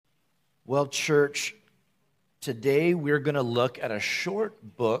Well, church, today we're going to look at a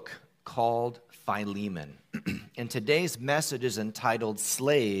short book called Philemon. And today's message is entitled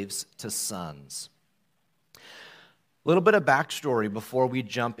Slaves to Sons. A little bit of backstory before we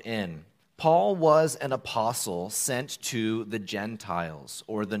jump in. Paul was an apostle sent to the Gentiles,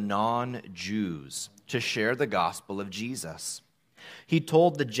 or the non-Jews, to share the gospel of Jesus. He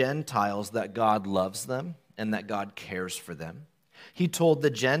told the Gentiles that God loves them and that God cares for them. He told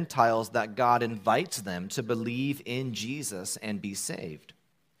the Gentiles that God invites them to believe in Jesus and be saved.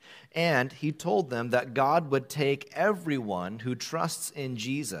 And he told them that God would take everyone who trusts in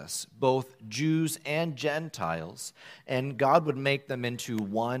Jesus, both Jews and Gentiles, and God would make them into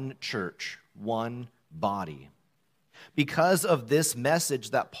one church, one body. Because of this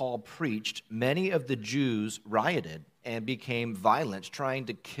message that Paul preached, many of the Jews rioted and became violent, trying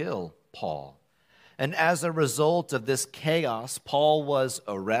to kill Paul. And as a result of this chaos, Paul was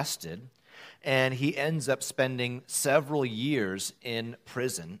arrested, and he ends up spending several years in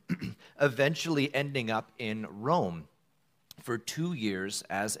prison, eventually ending up in Rome for 2 years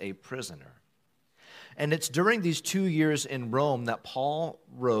as a prisoner. And it's during these 2 years in Rome that Paul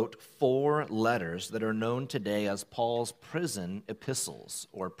wrote 4 letters that are known today as Paul's prison epistles,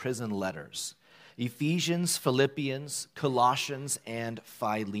 or prison letters: Ephesians, Philippians, Colossians, and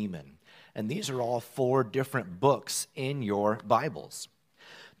Philemon. And these are all 4 different books in your Bibles.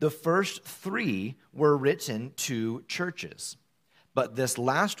 The first 3 were written to churches, but this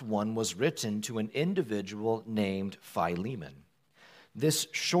last one was written to an individual named Philemon. This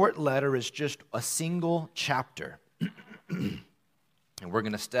short letter is just a single chapter, and we're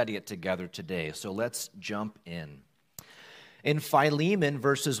going to study it together today. So let's jump in. In Philemon,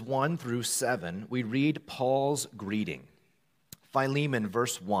 verses 1 through 7, we read Paul's greeting. Philemon,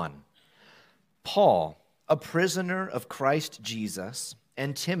 verse 1. Paul, a prisoner of Christ Jesus,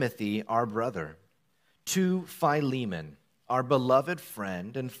 and Timothy, our brother, to Philemon, our beloved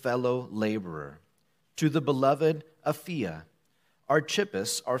friend and fellow laborer, to the beloved Apphia,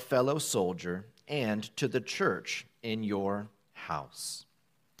 Archippus, our fellow soldier, and to the church in your house.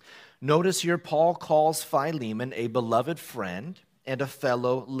 Notice here Paul calls Philemon a beloved friend and a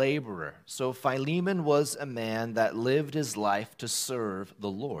fellow laborer. So Philemon was a man that lived his life to serve the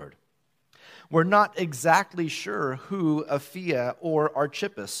Lord. We're not exactly sure who Apphia or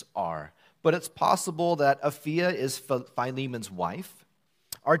Archippus are, but it's possible that Apphia is Philemon's wife.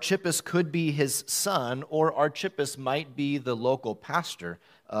 Archippus could be his son, or Archippus might be the local pastor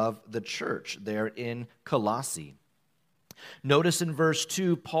of the church there in Colossae. Notice in verse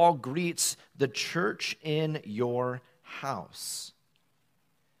 2, Paul greets the church in your house.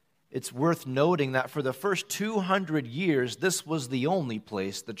 It's worth noting that for the first 200 years, this was the only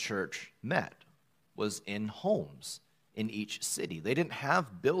place the church met, was in homes in each city. They didn't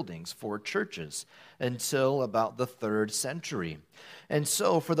have buildings for churches until about the 3rd century. And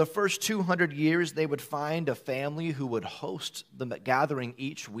so for the first 200 years, they would find a family who would host the gathering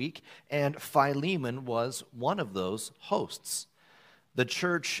each week, and Philemon was one of those hosts. The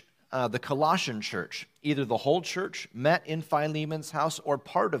church, the Colossian church, either the whole church met in Philemon's house or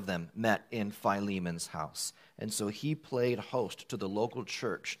part of them met in Philemon's house. And so he played host to the local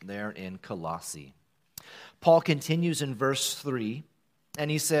church there in Colossae. Paul continues in verse 3, and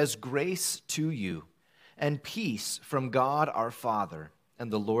he says, "Grace to you and peace from God our Father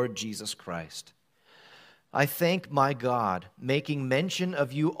and the Lord Jesus Christ. I thank my God, making mention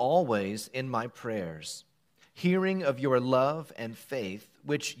of you always in my prayers, hearing of your love and faith,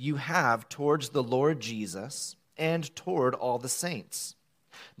 which you have towards the Lord Jesus and toward all the saints,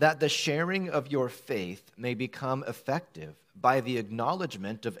 that the sharing of your faith may become effective by the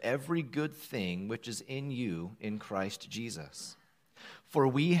acknowledgement of every good thing which is in you in Christ Jesus. For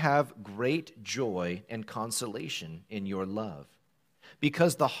we have great joy and consolation in your love,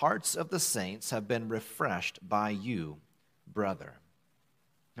 because the hearts of the saints have been refreshed by you, brother."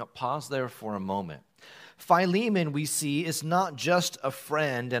 Now pause there for a moment. Philemon, we see, is not just a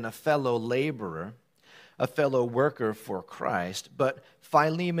friend and a fellow laborer, a fellow worker for Christ, but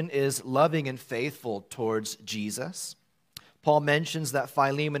Philemon is loving and faithful towards Jesus. Paul mentions that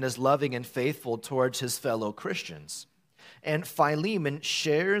Philemon is loving and faithful towards his fellow Christians. And Philemon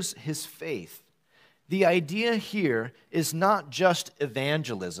shares his faith. The idea here is not just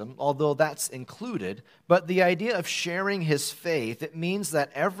evangelism, although that's included, but the idea of sharing his faith, it means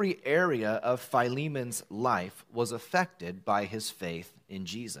that every area of Philemon's life was affected by his faith in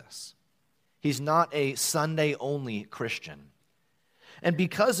Jesus. He's not a Sunday-only Christian. And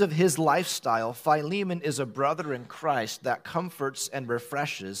because of his lifestyle, Philemon is a brother in Christ that comforts and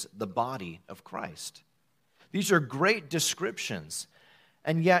refreshes the body of Christ. These are great descriptions,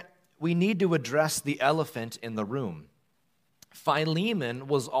 and yet we need to address the elephant in the room. Philemon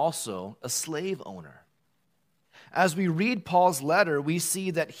was also a slave owner. As we read Paul's letter, we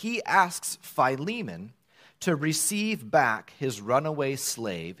see that he asks Philemon to receive back his runaway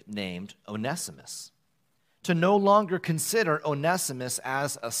slave named Onesimus, to no longer consider Onesimus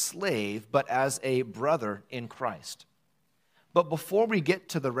as a slave, but as a brother in Christ. But before we get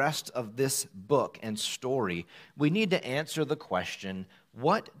to the rest of this book and story, we need to answer the question,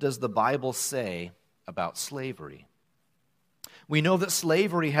 what does the Bible say about slavery? We know that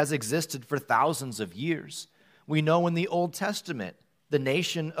slavery has existed for thousands of years. We know in the Old Testament, the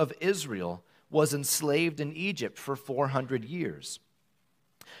nation of Israel was enslaved in Egypt for 400 years.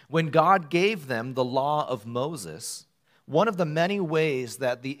 When God gave them the law of Moses, one of the many ways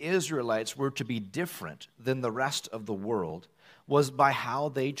that the Israelites were to be different than the rest of the world was by how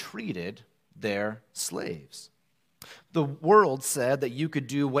they treated their slaves. The world said that you could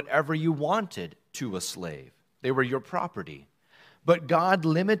do whatever you wanted to a slave. They were your property. But God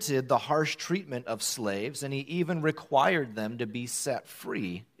limited the harsh treatment of slaves, and he even required them to be set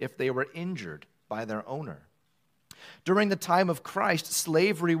free if they were injured by their owner. During the time of Christ,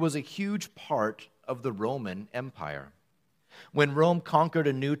 slavery was a huge part of the Roman Empire. When Rome conquered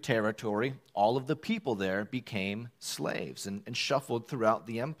a new territory, all of the people there became slaves and shuffled throughout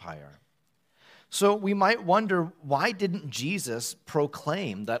the empire. So we might wonder, why didn't Jesus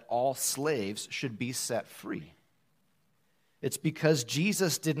proclaim that all slaves should be set free? It's because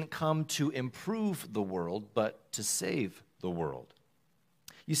Jesus didn't come to improve the world, but to save the world.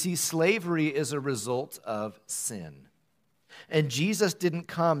 You see, slavery is a result of sin. And Jesus didn't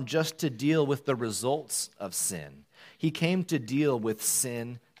come just to deal with the results of sin. He came to deal with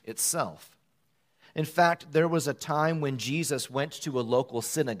sin itself. In fact, there was a time when Jesus went to a local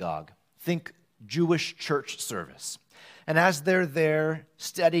synagogue. Think Jewish church service. And as they're there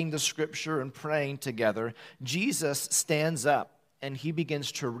studying the scripture and praying together, Jesus stands up and he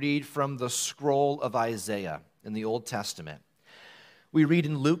begins to read from the scroll of Isaiah in the Old Testament. We read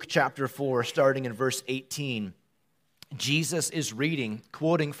in Luke chapter 4, starting in verse 18, Jesus is reading,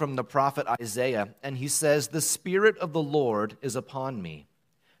 quoting from the prophet Isaiah, and he says, "The Spirit of the Lord is upon me,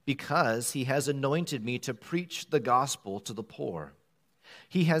 because he has anointed me to preach the gospel to the poor.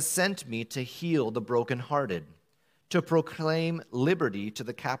 He has sent me to heal the brokenhearted, to proclaim liberty to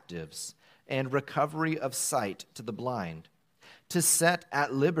the captives and recovery of sight to the blind, to set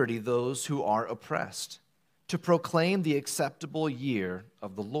at liberty those who are oppressed, to proclaim the acceptable year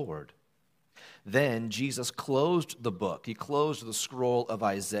of the Lord." Then Jesus closed the book. He closed the scroll of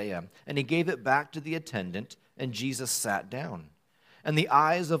Isaiah, and he gave it back to the attendant, and Jesus sat down. And the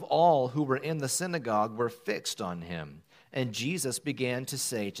eyes of all who were in the synagogue were fixed on him, and Jesus began to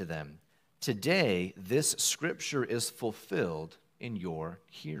say to them, "Today this scripture is fulfilled in your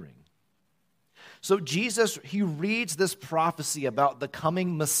hearing." So Jesus, he reads this prophecy about the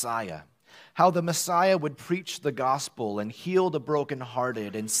coming Messiah, how the Messiah would preach the gospel and heal the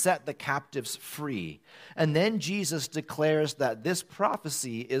brokenhearted and set the captives free. And then Jesus declares that this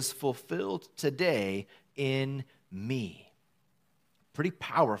prophecy is fulfilled today in me. Pretty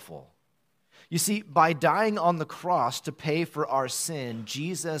powerful. You see, by dying on the cross to pay for our sin,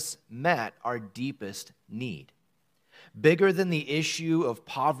 Jesus met our deepest need. Bigger than the issue of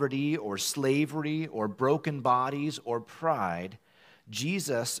poverty or slavery or broken bodies or pride,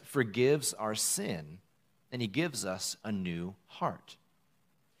 Jesus forgives our sin and he gives us a new heart.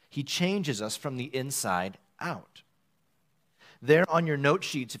 He changes us from the inside out. There on your note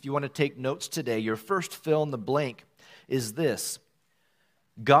sheets, if you want to take notes today, your first fill in the blank is this: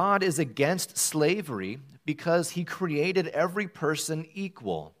 God is against slavery because he created every person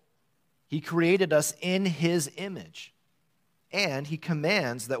equal. He created us in his image. And he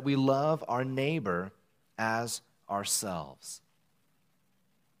commands that we love our neighbor as ourselves.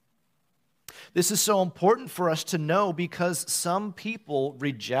 This is so important for us to know because some people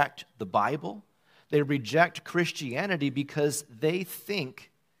reject the Bible. They reject Christianity because they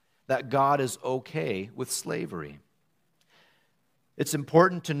think that God is okay with slavery. It's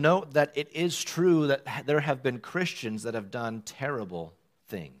important to note that it is true that there have been Christians that have done terrible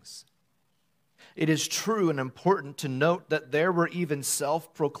things. It is true and important to note that there were even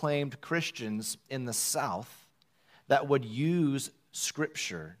self-proclaimed Christians in the South that would use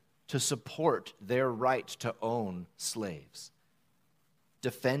Scripture to support their right to own slaves,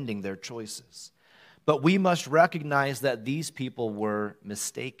 defending their choices. But we must recognize that these people were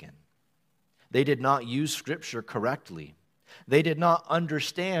mistaken. They did not use Scripture correctly. They did not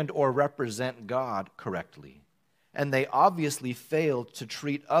understand or represent God correctly. And they obviously failed to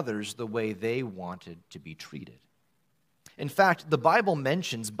treat others the way they wanted to be treated. In fact, the Bible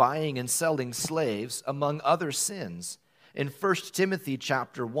mentions buying and selling slaves among other sins in 1 Timothy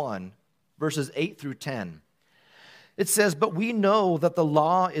chapter 1, verses 8 through 10. It says, "But we know that the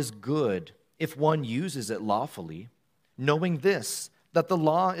law is good if one uses it lawfully, knowing this, that the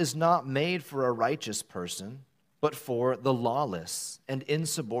law is not made for a righteous person, but for the lawless and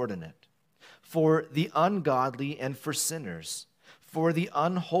insubordinate, for the ungodly and for sinners, for the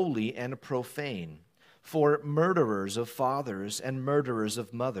unholy and profane, for murderers of fathers and murderers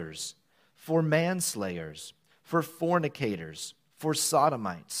of mothers, for manslayers, for fornicators, for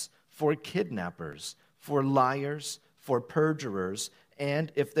sodomites, for kidnappers, for liars, for perjurers,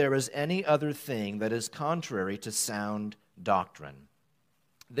 and if there is any other thing that is contrary to sound doctrine."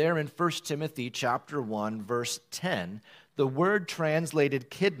 There in 1 Timothy chapter 1, verse 10, the word translated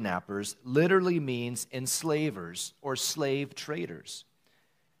kidnappers literally means enslavers or slave traders.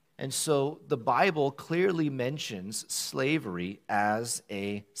 And so the Bible clearly mentions slavery as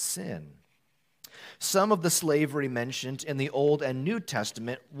a sin. Some of the slavery mentioned in the Old and New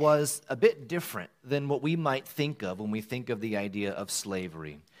Testament was a bit different than what we might think of when we think of the idea of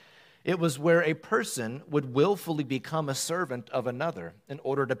slavery. It was where a person would willfully become a servant of another in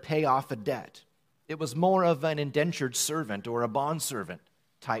order to pay off a debt. It was more of an indentured servant or a bondservant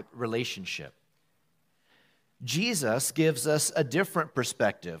type relationship. Jesus gives us a different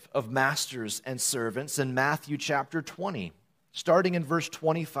perspective of masters and servants in Matthew chapter 20, starting in verse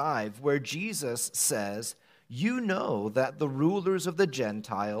 25, where Jesus says, "You know that the rulers of the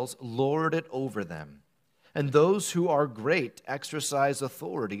Gentiles lord it over them, and those who are great exercise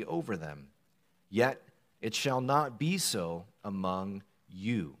authority over them. Yet it shall not be so among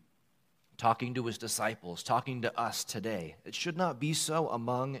you." Talking to his disciples, talking to us today. It should not be so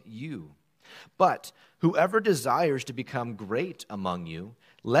among you. "But whoever desires to become great among you,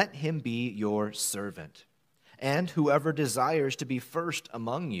 let him be your servant. And whoever desires to be first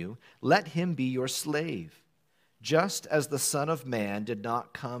among you, let him be your slave. Just as the Son of Man did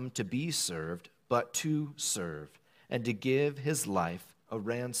not come to be served, but to serve, and to give his life a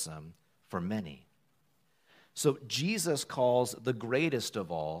ransom for many." So Jesus calls the greatest of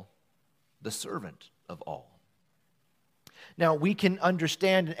all the servant of all. Now, we can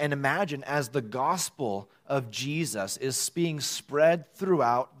understand and imagine as the gospel of Jesus is being spread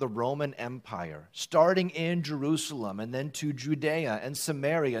throughout the Roman Empire, starting in Jerusalem and then to Judea and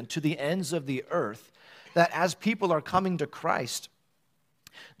Samaria and to the ends of the earth, that as people are coming to Christ,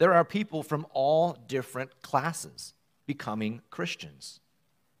 there are people from all different classes becoming Christians.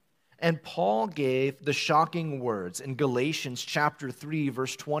 And Paul gave the shocking words in Galatians chapter 3,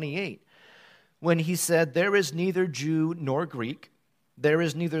 verse 28, when he said, "There is neither Jew nor Greek, there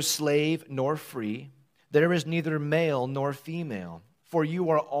is neither slave nor free, there is neither male nor female, for you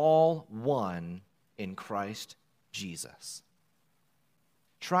are all one in Christ Jesus."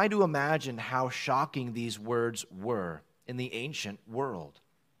 Try to imagine how shocking these words were in the ancient world.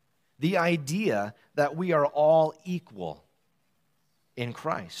 The idea that we are all equal in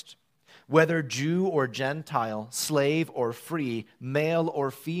Christ. Whether Jew or Gentile, slave or free, male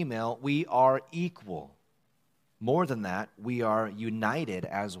or female, we are equal. More than that, we are united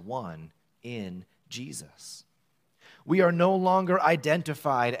as one in Jesus. We are no longer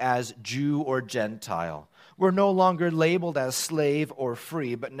identified as Jew or Gentile. We're no longer labeled as slave or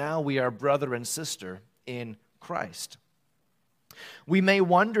free, but now we are brother and sister in Christ. We may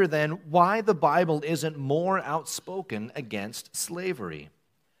wonder then why the Bible isn't more outspoken against slavery.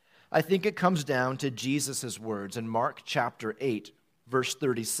 I think it comes down to Jesus' words in Mark chapter 8, verse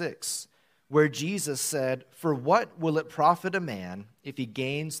 36, where Jesus said, "For what will it profit a man if he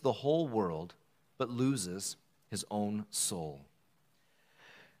gains the whole world but loses his own soul?"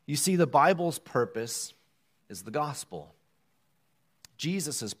 You see, the Bible's purpose is the gospel.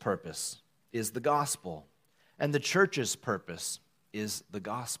 Jesus' purpose is the gospel, and the church's purpose is the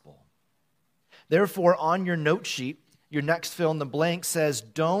gospel. Therefore, on your note sheet, your next fill in the blank says,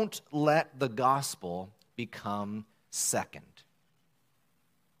 "Don't let the gospel become second."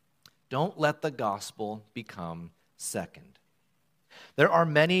 Don't let the gospel become second. There are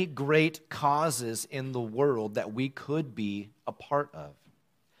many great causes in the world that we could be a part of.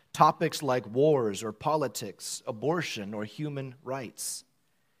 Topics like wars or politics, abortion or human rights.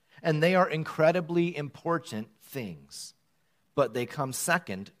 And they are incredibly important things, but they come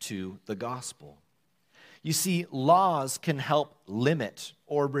second to the gospel. You see, laws can help limit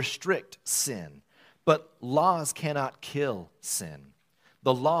or restrict sin, but laws cannot kill sin.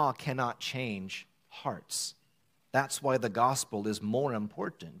 The law cannot change hearts. That's why the gospel is more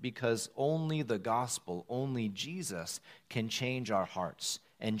important, because only the gospel, only Jesus can change our hearts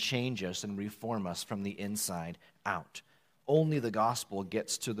and change us and reform us from the inside out. Only the gospel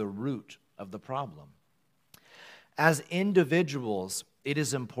gets to the root of the problem. As individuals, it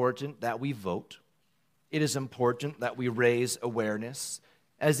is important that we vote. It is important that we raise awareness.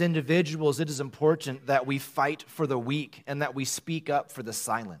 As individuals, it is important that we fight for the weak and that we speak up for the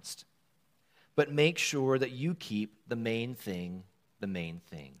silenced. But make sure that you keep the main thing the main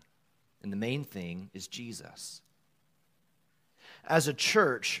thing. And the main thing is Jesus. As a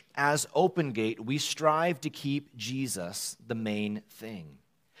church, as Open Gate, we strive to keep Jesus the main thing.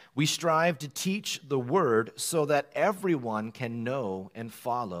 We strive to teach the word so that everyone can know and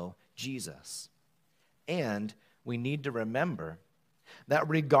follow Jesus. And we need to remember that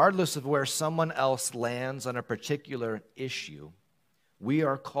regardless of where someone else lands on a particular issue, we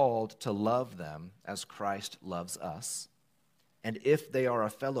are called to love them as Christ loves us. And if they are a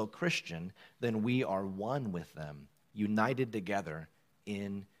fellow Christian, then we are one with them, united together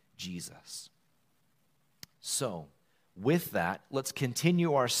in Jesus. So, with that, let's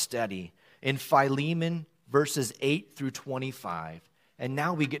continue our study in Philemon verses 8 through 25. And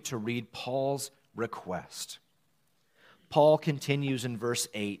now we get to read Paul's request. Paul continues in verse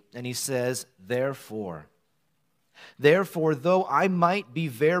 8, and he says, Therefore, though I might be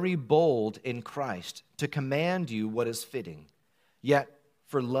very bold in Christ to command you what is fitting, yet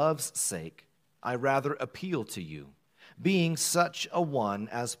for love's sake I rather appeal to you, being such a one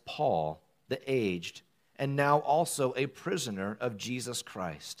as Paul, the aged, and now also a prisoner of Jesus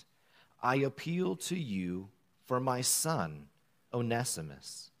Christ. I appeal to you for my son,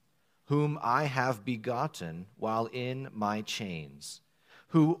 Onesimus, whom I have begotten while in my chains,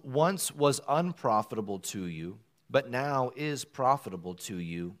 who once was unprofitable to you, but now is profitable to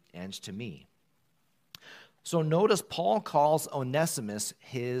you and to me. So notice Paul calls Onesimus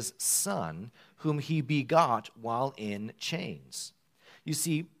his son, whom he begot while in chains. You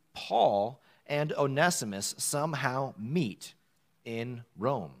see, Paul and Onesimus somehow meet in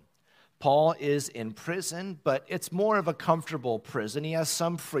Rome. Paul is in prison, but it's more of a comfortable prison. He has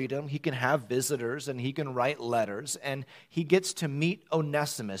some freedom. He can have visitors and he can write letters, and he gets to meet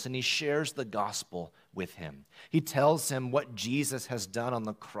Onesimus and he shares the gospel with him. He tells him what Jesus has done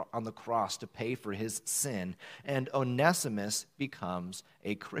on the cross to pay for his sin, and Onesimus becomes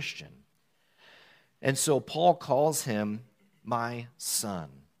a Christian. And so Paul calls him my son.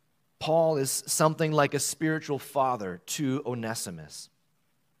 Paul is something like a spiritual father to Onesimus.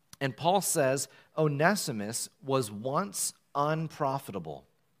 And Paul says Onesimus was once unprofitable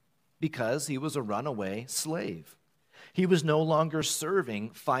because he was a runaway slave. He was no longer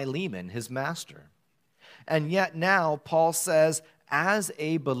serving Philemon, his master. And yet now Paul says, as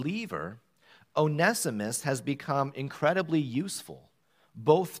a believer, Onesimus has become incredibly useful,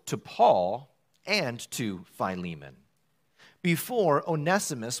 both to Paul and to Philemon. Before,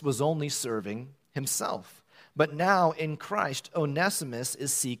 Onesimus was only serving himself. But now in Christ, Onesimus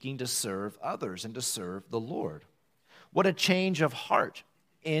is seeking to serve others and to serve the Lord. What a change of heart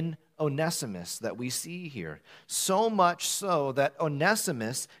in Onesimus that we see here. So much so that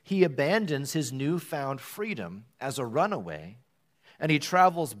Onesimus, he abandons his newfound freedom as a runaway, and he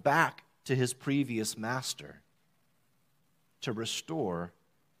travels back to his previous master to restore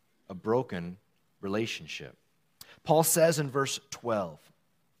a broken relationship. Paul says in verse 12,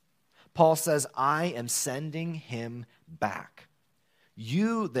 Paul says, I am sending him back.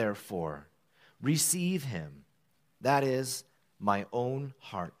 You, therefore, receive him, that is, my own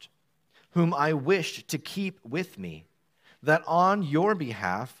heart, whom I wished to keep with me, that on your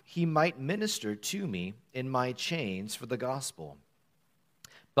behalf he might minister to me in my chains for the gospel.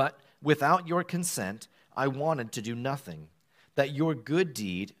 But without your consent, I wanted to do nothing, that your good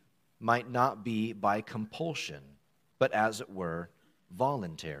deed might not be by compulsion, but as it were,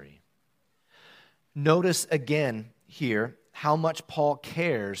 voluntary. Notice again here how much Paul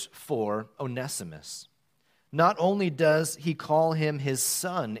cares for Onesimus. Not only does he call him his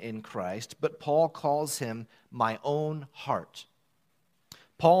son in Christ, but Paul calls him my own heart.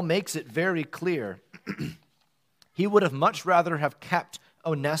 Paul makes it very clear he would have much rather have kept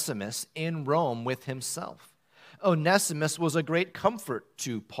Onesimus in Rome with himself. Onesimus was a great comfort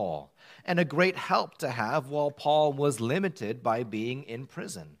to Paul and a great help to have while Paul was limited by being in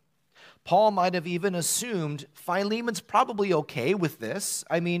prison. Paul might have even assumed Philemon's probably okay with this.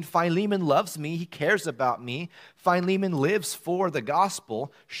 I mean, Philemon loves me. He cares about me. Philemon lives for the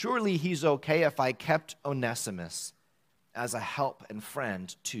gospel. Surely he's okay if I kept Onesimus as a help and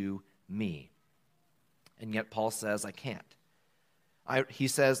friend to me. And yet Paul says, I can't. He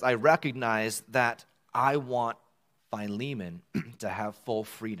says, I recognize that I want Philemon to have full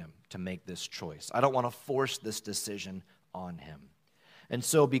freedom to make this choice. I don't want to force this decision on him. And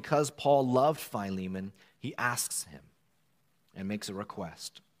so because Paul loved Philemon, he asks him. and makes a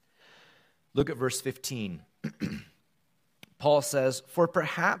request. Look at verse 15. Paul says, "For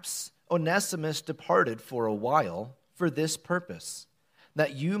perhaps Onesimus departed for a while for this purpose,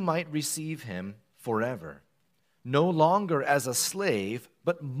 that you might receive him forever, no longer as a slave,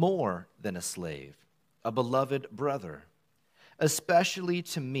 but more than a slave, a beloved brother, especially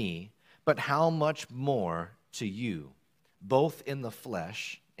to me, but how much more to you, both in the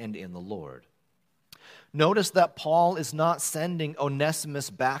flesh and in the Lord." Notice that Paul is not sending Onesimus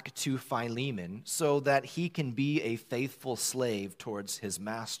back to Philemon so that he can be a faithful slave towards his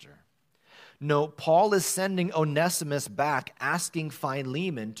master. No, Paul is sending Onesimus back, asking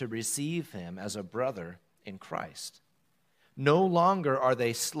Philemon to receive him as a brother in Christ. No longer are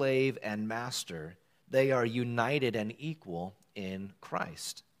they slave and master. They are united and equal in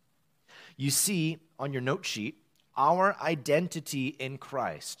Christ. You see on your note sheet, our identity in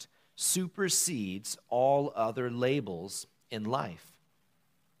Christ supersedes all other labels in life.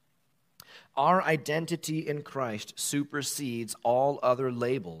 Our identity in Christ supersedes all other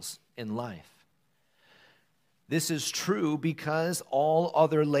labels in life. This is true because all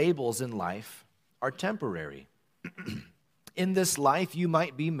other labels in life are temporary. In this life, you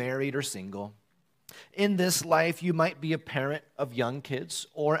might be married or single. In this life, you might be a parent of young kids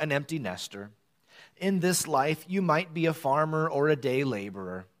or an empty nester. In this life, you might be a farmer or a day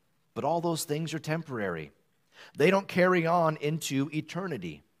laborer. But all those things are temporary. They don't carry on into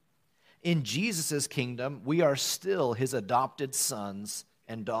eternity. In Jesus' kingdom, we are still his adopted sons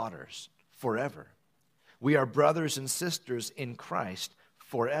and daughters forever. We are brothers and sisters in Christ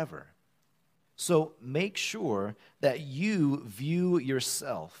forever. So make sure that you view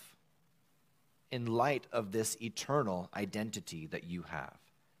yourself in light of this eternal identity that you have,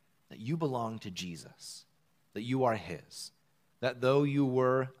 that you belong to Jesus, that you are his. That though you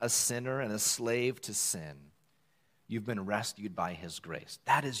were a sinner and a slave to sin, you've been rescued by his grace.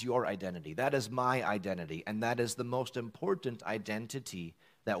 That is your identity. That is my identity. And that is the most important identity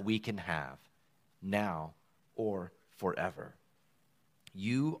that we can have now or forever.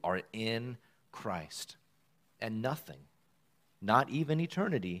 You are in Christ. And nothing, not even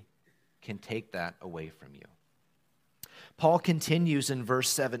eternity, can take that away from you. Paul continues in verse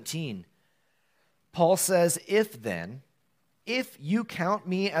 17. Paul says, If you count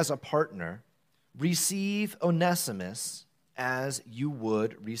me as a partner, receive Onesimus as you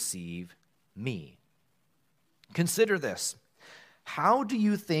would receive me. Consider this. How do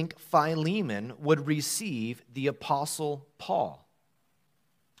you think Philemon would receive the Apostle Paul?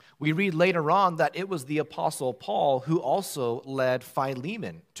 We read later on that it was the Apostle Paul who also led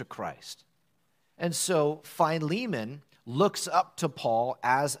Philemon to Christ. And so Philemon looks up to Paul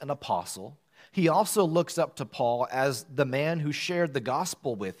as an apostle. He also looks up to Paul as the man who shared the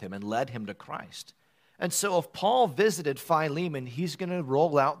gospel with him and led him to Christ. And so if Paul visited Philemon, he's going to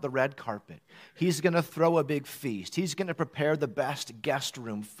roll out the red carpet. He's going to throw a big feast. He's going to prepare the best guest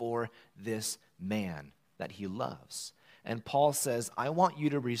room for this man that he loves. And Paul says, I want you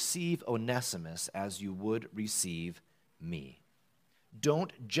to receive Onesimus as you would receive me.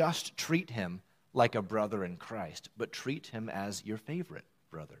 Don't just treat him like a brother in Christ, but treat him as your favorite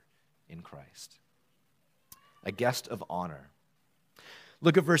brother in Christ. A guest of honor.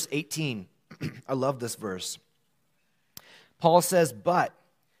 Look at verse 18. I love this verse. Paul says, but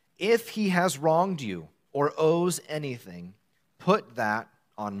if he has wronged you or owes anything, put that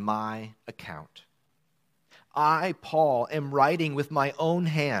on my account. I, Paul, am writing with my own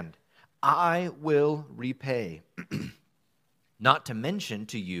hand. I will repay. Not to mention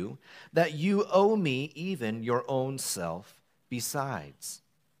to you that you owe me even your own self besides.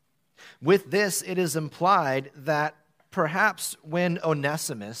 With this, it is implied that perhaps when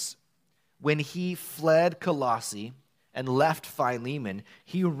Onesimus, when he fled Colossae and left Philemon,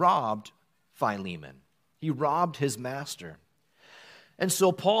 he robbed Philemon. He robbed his master. And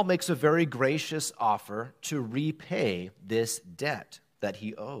so Paul makes a very gracious offer to repay this debt that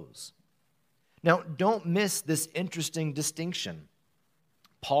he owes. Now, don't miss this interesting distinction.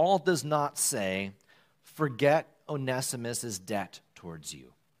 Paul does not say, forget Onesimus' debt towards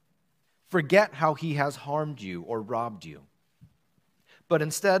you. Forget how he has harmed you or robbed you. But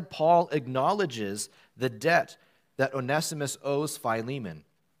instead, Paul acknowledges the debt that Onesimus owes Philemon.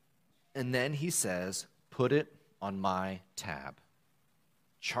 And then he says, put it on my tab.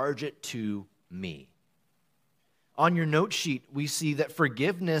 Charge it to me. On your note sheet, we see that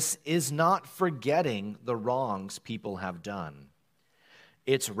forgiveness is not forgetting the wrongs people have done.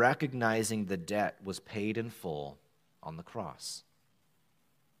 It's recognizing the debt was paid in full on the cross.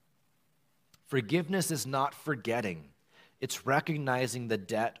 Forgiveness is not forgetting. It's recognizing the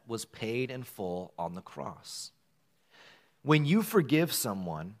debt was paid in full on the cross. When you forgive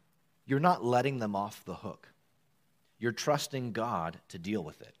someone, you're not letting them off the hook. You're trusting God to deal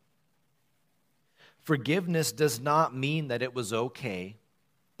with it. Forgiveness does not mean that it was okay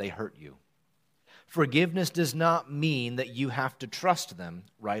they hurt you. Forgiveness does not mean that you have to trust them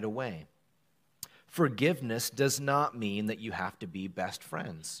right away. Forgiveness does not mean that you have to be best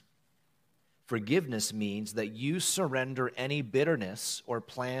friends. Forgiveness means that you surrender any bitterness or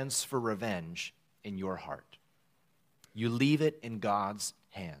plans for revenge in your heart. You leave it in God's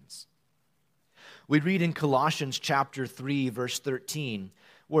hands. We read in Colossians chapter 3, verse 13,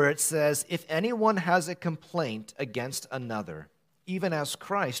 where it says, "If anyone has a complaint against another, even as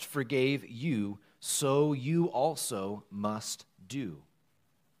Christ forgave you, so you also must do."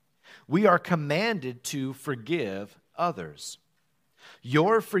 We are commanded to forgive others.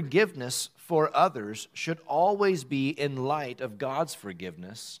 Your forgiveness for others should always be in light of God's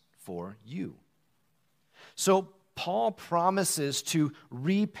forgiveness for you. So Paul promises to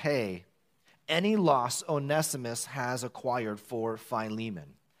repay any loss Onesimus has acquired for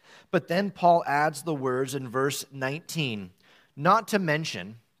Philemon. But then Paul adds the words in verse 19, not to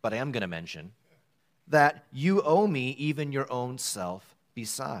mention, but I am going to mention, that you owe me even your own self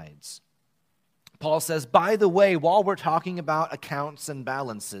besides. Paul says, by the way, while we're talking about accounts and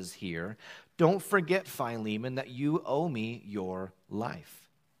balances here, don't forget, Philemon, that you owe me your life,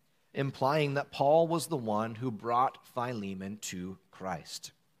 implying that Paul was the one who brought Philemon to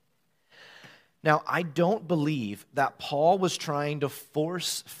Christ. Now, I don't believe that Paul was trying to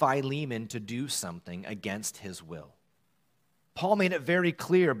force Philemon to do something against his will. Paul made it very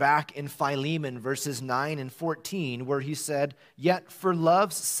clear back in Philemon verses 9 and 14 where he said, "Yet for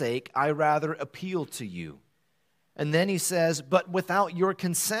love's sake I rather appeal to you." And then he says, "But without your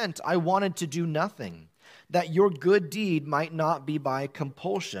consent I wanted to do nothing, that your good deed might not be by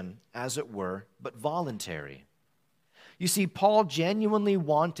compulsion, as it were, but voluntary." You see, Paul genuinely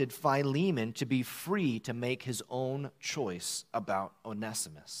wanted Philemon to be free to make his own choice about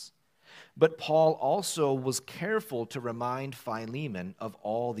Onesimus. But Paul also was careful to remind Philemon of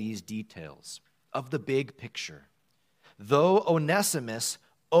all these details, of the big picture. Though Onesimus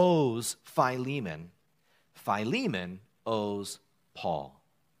owes Philemon, Philemon owes Paul.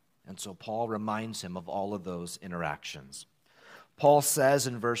 And so Paul reminds him of all of those interactions. Paul says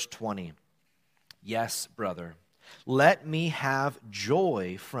in verse 20, "Yes, brother, let me have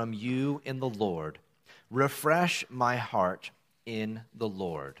joy from you in the Lord. Refresh my heart in the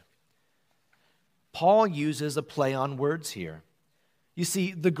Lord." Paul uses a play on words here. You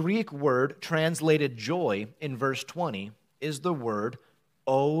see, the Greek word translated joy in verse 20 is the word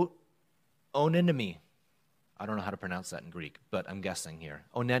onenemy. I don't know how to pronounce that in Greek, but I'm guessing here.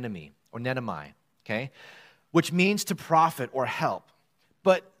 Onenemi, okay? Which means to profit or help.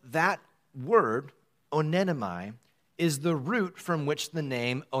 But that word, onenemi, is the root from which the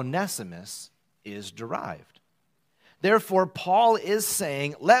name Onesimus is derived. Therefore, Paul is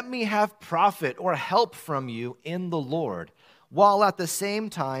saying, let me have profit or help from you in the Lord, while at the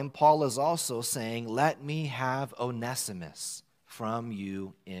same time, Paul is also saying, let me have Onesimus from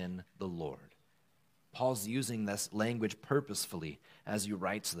you in the Lord. Paul's using this language purposefully as he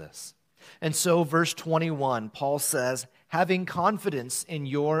writes this. And so, verse 21, Paul says, having confidence in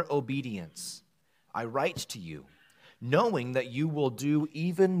your obedience, I write to you, knowing that you will do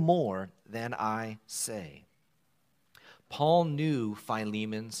even more than I say. Paul knew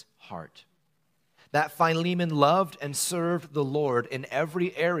Philemon's heart, that Philemon loved and served the Lord in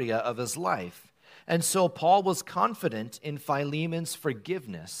every area of his life. And so Paul was confident in Philemon's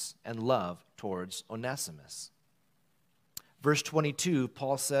forgiveness and love towards Onesimus. Verse 22,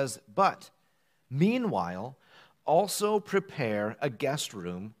 Paul says, but meanwhile, also prepare a guest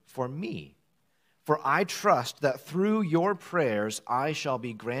room for me, for I trust that through your prayers I shall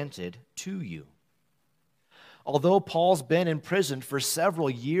be granted to you. Although Paul's been in prison for several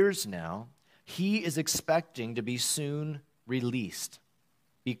years now, he is expecting to be soon released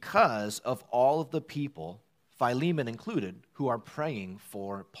because of all of the people, Philemon included, who are praying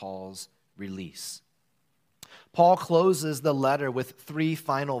for Paul's release. Paul closes the letter with 3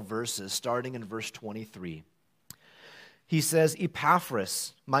 final verses, starting in verse 23. He says,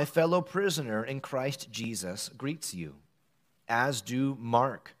 Epaphras, my fellow prisoner in Christ Jesus, greets you, as do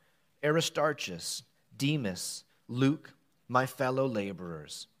Mark, Aristarchus, Demas, Luke, my fellow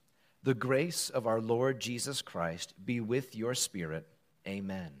laborers. The grace of our Lord Jesus Christ be with your spirit.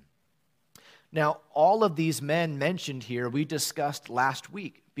 Amen. Now, all of these men mentioned here we discussed last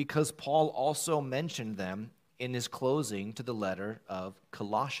week because Paul also mentioned them in his closing to the letter of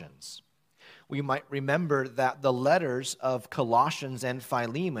Colossians. We might remember that the letters of Colossians and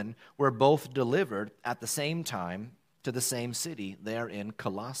Philemon were both delivered at the same time to the same city there in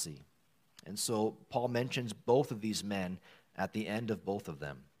Colossae. And so Paul mentions both of these men at the end of both of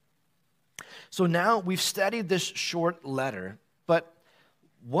them. So now we've studied this short letter, but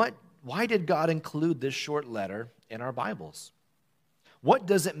why did God include this short letter in our Bibles? What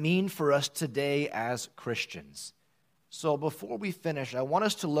does it mean for us today as Christians? So before we finish, I want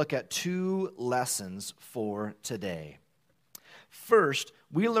us to look at two lessons for today. First,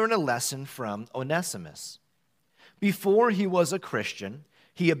 we learn a lesson from Onesimus. Before he was a Christian,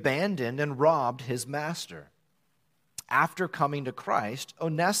 he abandoned and robbed his master. After coming to Christ,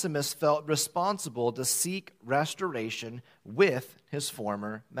 Onesimus felt responsible to seek restoration with his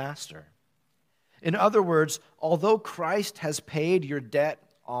former master. In other words, although Christ has paid your debt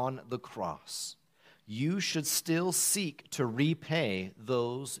on the cross, you should still seek to repay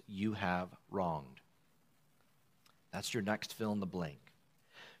those you have wronged. That's your next fill in the blank.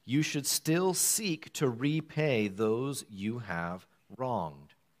 You should still seek to repay those you have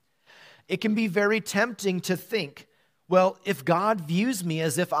wronged. It can be very tempting to think, well, if God views me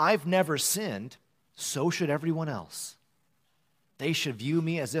as if I've never sinned, so should everyone else. They should view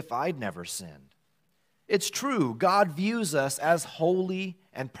me as if I'd never sinned. It's true, God views us as holy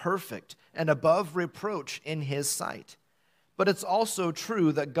and perfect and above reproach in His sight. But it's also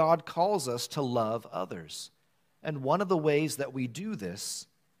true that God calls us to love others. And one of the ways that we do this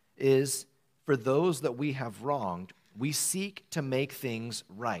is for those that we have wronged, we seek to make things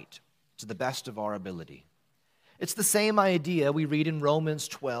right to the best of our ability. It's the same idea we read in Romans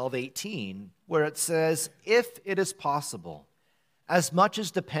 12:18, where it says, if it is possible, as much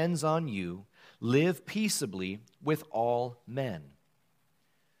as depends on you, live peaceably with all men.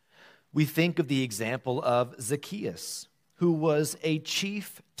 We think of the example of Zacchaeus, who was a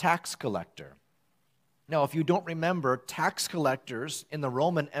chief tax collector. Now, if you don't remember, tax collectors in the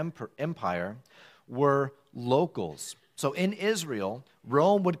Roman Empire were locals. So in Israel,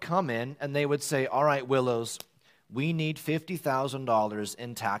 Rome would come in and they would say, all right, Willows, we need $50,000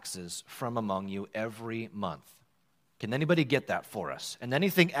 in taxes from among you every month. Can anybody get that for us? And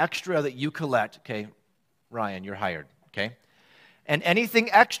anything extra that you collect, okay, Ryan, you're hired, okay? And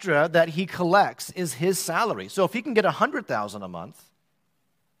anything extra that he collects is his salary. So if he can get $100,000 a month,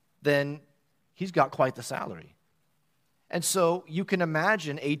 then he's got quite the salary. And so you can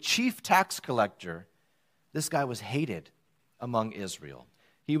imagine a chief tax collector. This guy was hated among Israel.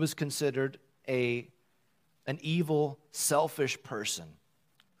 He was considered an evil, selfish person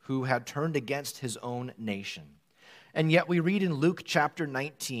who had turned against his own nation. And yet we read in Luke chapter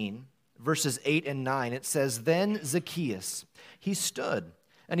 19, verses 8 and 9, it says, then Zacchaeus, he stood,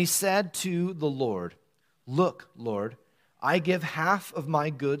 and he said to the Lord, look, Lord, I give half of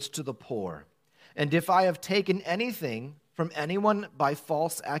my goods to the poor, and if I have taken anything from anyone by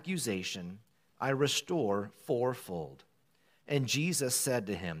false accusation, I restore fourfold. And Jesus said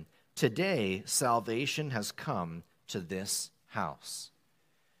to him, today salvation has come to this house.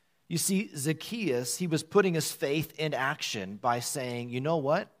 You see, Zacchaeus, he was putting his faith in action by saying, you know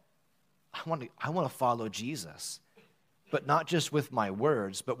what? I want to follow Jesus, but not just with my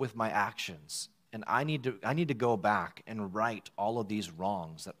words, but with my actions. And I need to go back and right all of these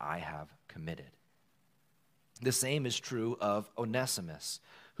wrongs that I have committed. The same is true of Onesimus,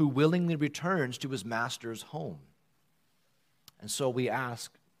 who willingly returns to his master's home. And so we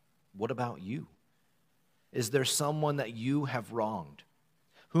ask, what about you? Is there someone that you have wronged,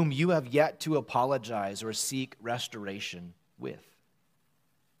 whom you have yet to apologize or seek restoration with?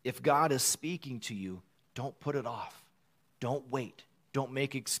 If God is speaking to you, don't put it off. Don't wait. Don't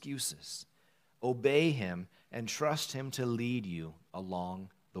make excuses. Obey Him and trust Him to lead you along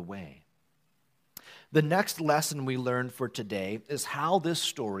the way. The next lesson we learn for today is how this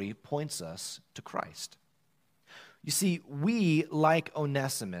story points us to Christ. You see, we, like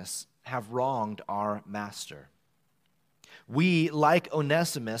Onesimus, have wronged our master. We, like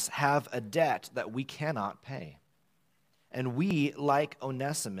Onesimus, have a debt that we cannot pay. And we, like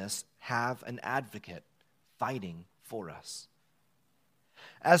Onesimus, have an advocate fighting for us.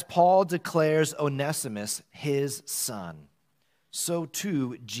 As Paul declares Onesimus his son, so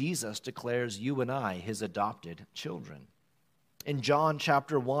too Jesus declares you and I his adopted children. In John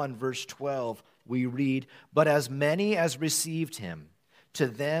chapter 1, verse 12, we read, but as many as received him, to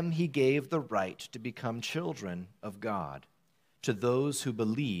them he gave the right to become children of God, to those who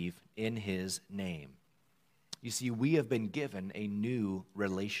believe in his name. You see, we have been given a new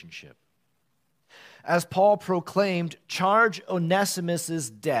relationship. As Paul proclaimed, charge Onesimus'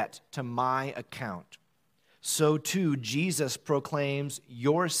 debt to my account, so too Jesus proclaims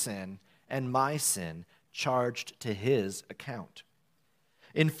your sin and my sin charged to his account.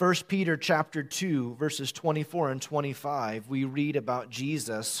 In 1 Peter chapter 2, verses 24 and 25, we read about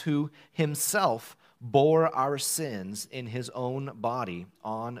Jesus who himself bore our sins in his own body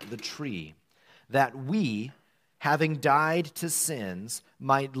on the tree, that we, having died to sins,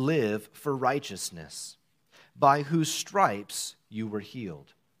 might live for righteousness, by whose stripes you were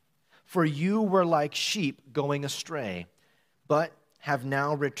healed. For you were like sheep going astray, but have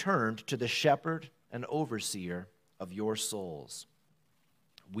now returned to the shepherd and overseer of your souls.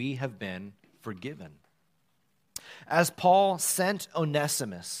 We have been forgiven. As Paul sent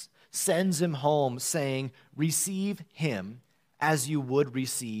Onesimus, sends him home saying, receive him as you would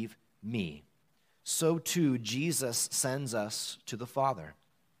receive me, so too Jesus sends us to the Father,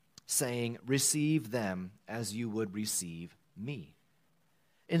 saying, receive them as you would receive me.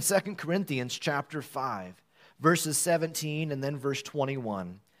 In 2 Corinthians chapter 5, verses 17 and then verse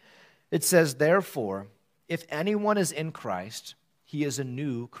 21, it says, therefore, if anyone is in Christ, he is a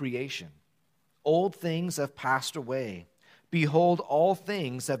new creation. Old things have passed away. Behold, all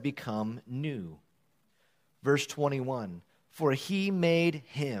things have become new. Verse 21, for he made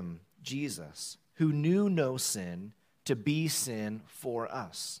him, Jesus, who knew no sin, to be sin for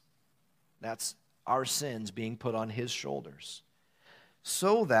us. That's our sins being put on his shoulders,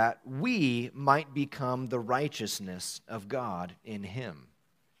 so that we might become the righteousness of God in him.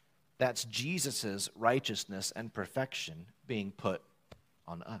 That's Jesus' righteousness and perfection being put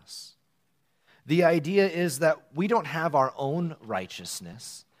on us. The idea is that we don't have our own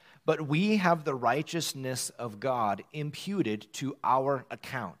righteousness, but we have the righteousness of God imputed to our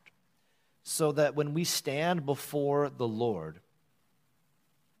account, so that when we stand before the Lord,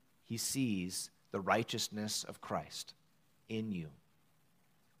 he sees the righteousness of Christ in you,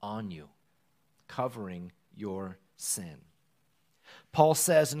 on you, covering your sin. Paul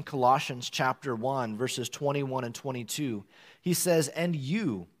says in Colossians chapter 1, verses 21 and 22, he says, and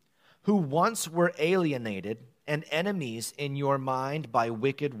you, who once were alienated and enemies in your mind by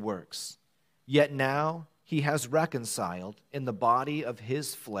wicked works, yet now he has reconciled in the body of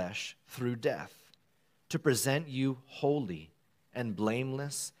his flesh through death, to present you holy and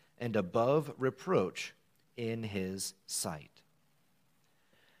blameless and above reproach in his sight.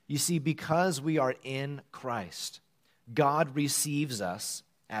 You see, because we are in Christ, God receives us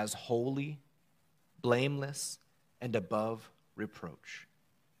as holy, blameless, and above reproach.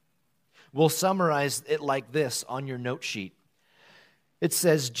 We'll summarize it like this on your note sheet. It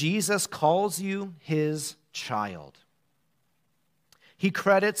says, Jesus calls you his child. He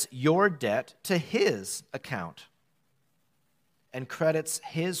credits your debt to his account and credits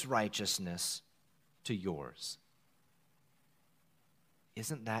his righteousness to yours.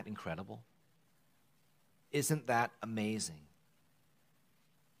 Isn't that incredible? Isn't that amazing?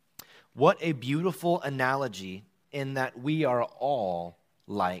 What a beautiful analogy in that we are all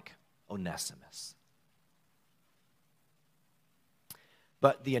like Onesimus.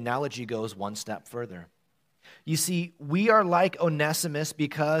 But the analogy goes one step further. You see, we are like Onesimus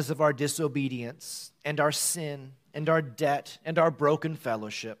because of our disobedience and our sin and our debt and our broken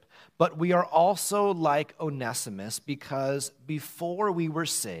fellowship. But we are also like Onesimus because before we were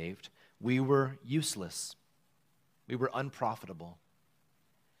saved, we were useless. We were unprofitable.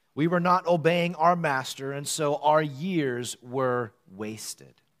 We were not obeying our master, and so our years were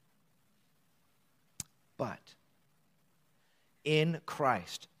wasted. But in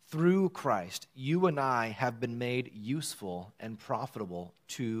Christ, through Christ, you and I have been made useful and profitable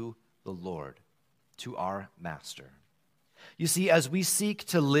to the Lord, to our master. You see, as we seek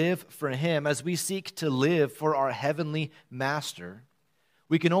to live for him, as we seek to live for our heavenly master,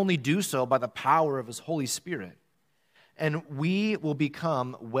 we can only do so by the power of his Holy Spirit. And we will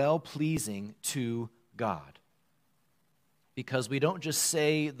become well-pleasing to God. Because we don't just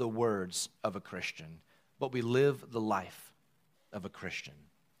say the words of a Christian, but we live the life of a Christian.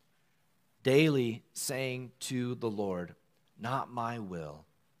 Daily saying to the Lord, not my will,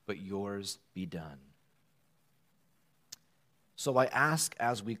 but yours be done. So I ask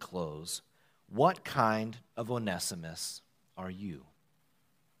as we close, what kind of Onesimus are you?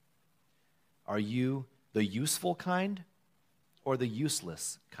 Are you the useful kind or the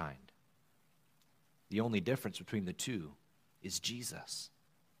useless kind? The only difference between the two is Jesus.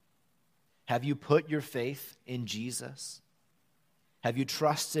 Have you put your faith in Jesus? Have you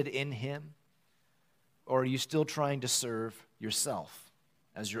trusted in him? Or are you still trying to serve yourself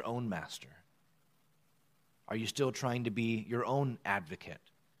as your own master? Are you still trying to be your own advocate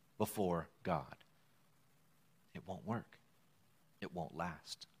before God? It won't work. It won't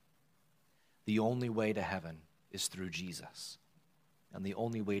last. The only way to heaven is through Jesus. And the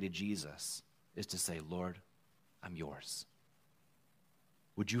only way to Jesus is to say, Lord, I'm yours.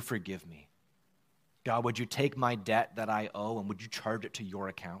 would you forgive me? God, would you take my debt that I owe and would you charge it to your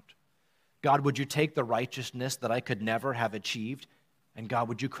account? God, would you take the righteousness that I could never have achieved, and God,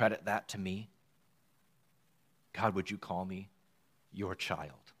 would you credit that to me? God, would you call me your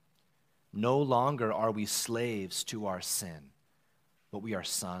child? No longer are we slaves to our sin, but we are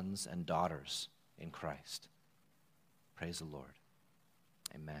sons and daughters in Christ. Praise the Lord.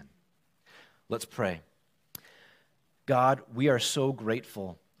 Amen. Let's pray. God, we are so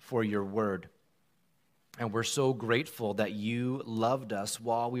grateful for your word, and we're so grateful that you loved us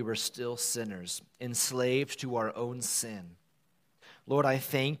while we were still sinners, enslaved to our own sin. Lord, I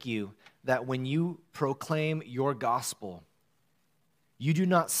thank you that when you proclaim your gospel, you do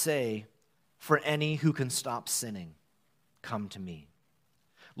not say, for any who can stop sinning, come to me.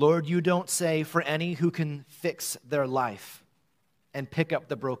 Lord, you don't say, for any who can fix their life and pick up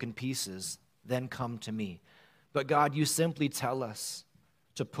the broken pieces, then come to me. But God, you simply tell us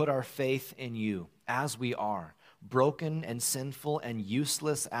to put our faith in you as we are, broken and sinful and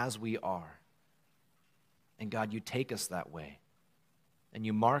useless as we are. And God, you take us that way, and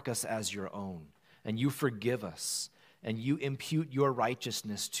you mark us as your own, and you forgive us, and you impute your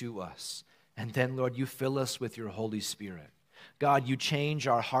righteousness to us. And then, Lord, you fill us with your Holy Spirit. God, you change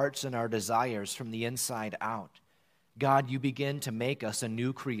our hearts and our desires from the inside out. God, you begin to make us a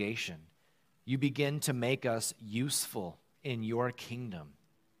new creation. You begin to make us useful in your kingdom,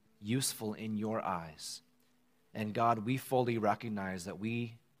 useful in your eyes. And God, we fully recognize that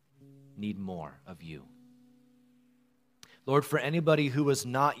we need more of you. Lord, for anybody who has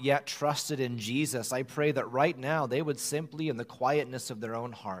not yet trusted in Jesus, I pray that right now they would simply, in the quietness of their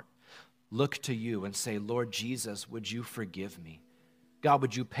own heart, look to you and say, Lord Jesus, would you forgive me? God,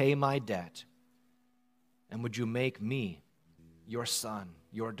 would you pay my debt? And would you make me your son,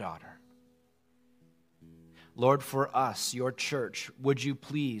 your daughter? Lord, for us, your church, would you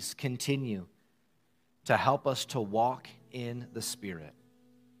please continue to help us to walk in the Spirit,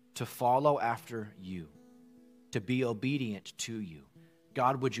 to follow after you, to be obedient to you.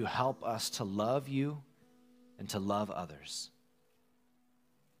 God, would you help us to love you and to love others?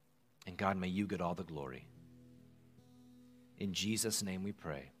 And God, may you get all the glory. In Jesus' name we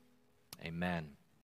pray. Amen.